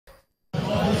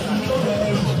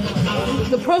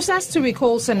The process to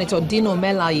recall Senator Dino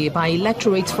Melaye by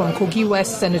electorate from Kogi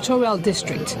West Senatorial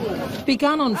District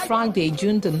began on Friday,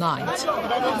 June the 9th.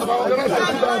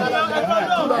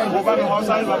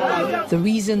 The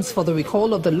reasons for the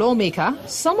recall of the lawmaker,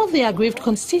 some of the aggrieved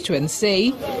constituents say,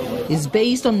 is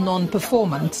based on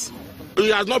non-performance.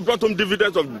 He has not brought home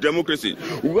dividends of democracy.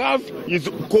 We have his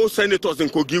co-senators in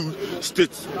Kogi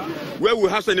State, where we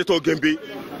have Senator Gembe.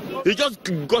 He just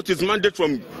got his mandate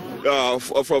from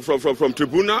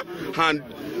tribunal, and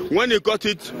when he got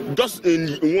it just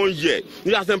in 1 year,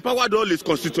 he has empowered all his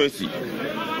constituency.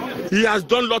 He has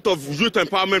done a lot of youth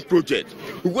empowerment projects,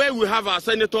 where we have our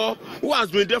senator who has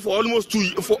been there for almost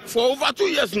for over 2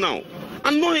 years now,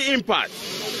 and no impact.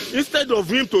 Instead of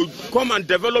him to come and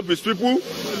develop his people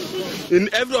in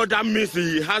every other means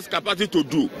he has capacity to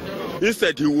do,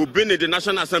 instead he will be in the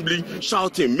National Assembly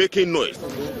shouting, making noise.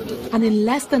 And in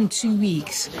less than 2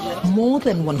 weeks, more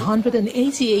than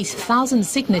 188,000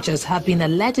 signatures have been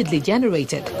allegedly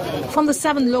generated from the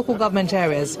 7 local government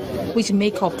areas which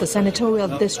make up the senatorial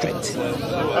district.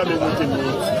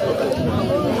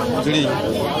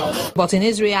 But in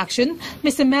his reaction,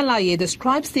 Mr. Melaye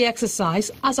describes the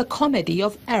exercise as a comedy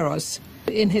of errors.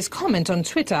 In his comment on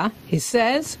Twitter, he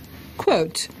says,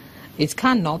 quote, "It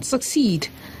cannot succeed.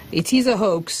 It is a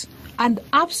hoax, an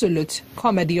absolute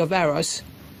comedy of errors.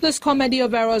 This comedy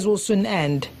of errors will soon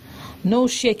end. No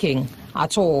shaking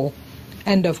at all."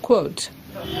 End of quote.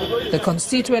 The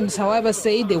constituents, however,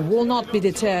 say they will not be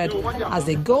deterred as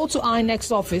they go to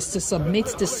INEC's office to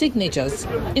submit the signatures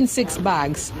in 6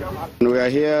 bags. We are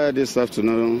here this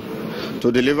afternoon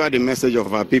to deliver the message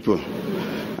of our people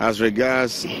as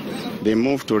regards the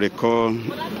move to recall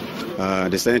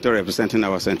the senator representing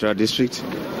our central district,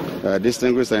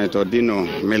 distinguished Senator Dino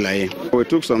Melaye. We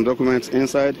took some documents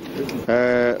inside.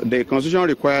 The Constitution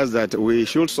requires that we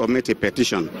should submit a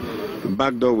petition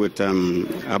backed up with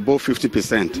above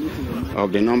 50%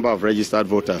 of the number of registered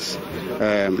voters.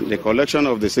 The collection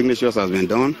of the signatures has been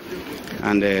done,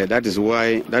 and that is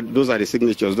why those are the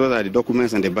signatures, those are the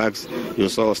documents and the bags you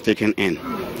saw us taken in,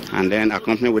 and then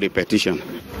accompanied with a petition.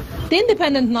 The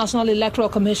Independent National Electoral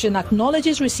Commission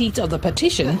acknowledges receipt of the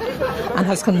petition and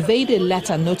has conveyed a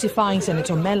letter notifying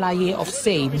Senator Melaye of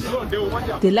same.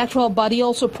 The electoral body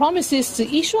also promises to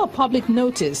issue a public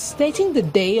notice stating the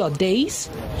day or days,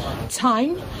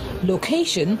 time,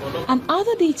 location, and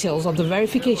other details of the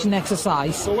verification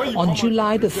exercise on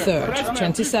July the 3rd,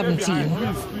 2017.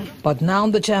 But now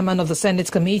the chairman of the Senate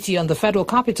Committee on the Federal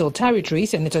Capital Territory,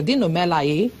 Senator Dino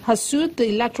Melaye, has sued the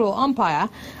electoral umpire,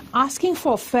 asking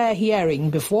for a fair hearing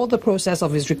before the process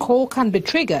of his recall can be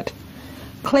triggered,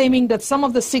 claiming that some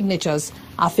of the signatures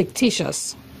are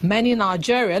fictitious. Many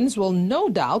Nigerians will no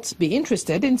doubt be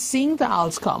interested in seeing the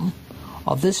outcome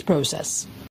of this process.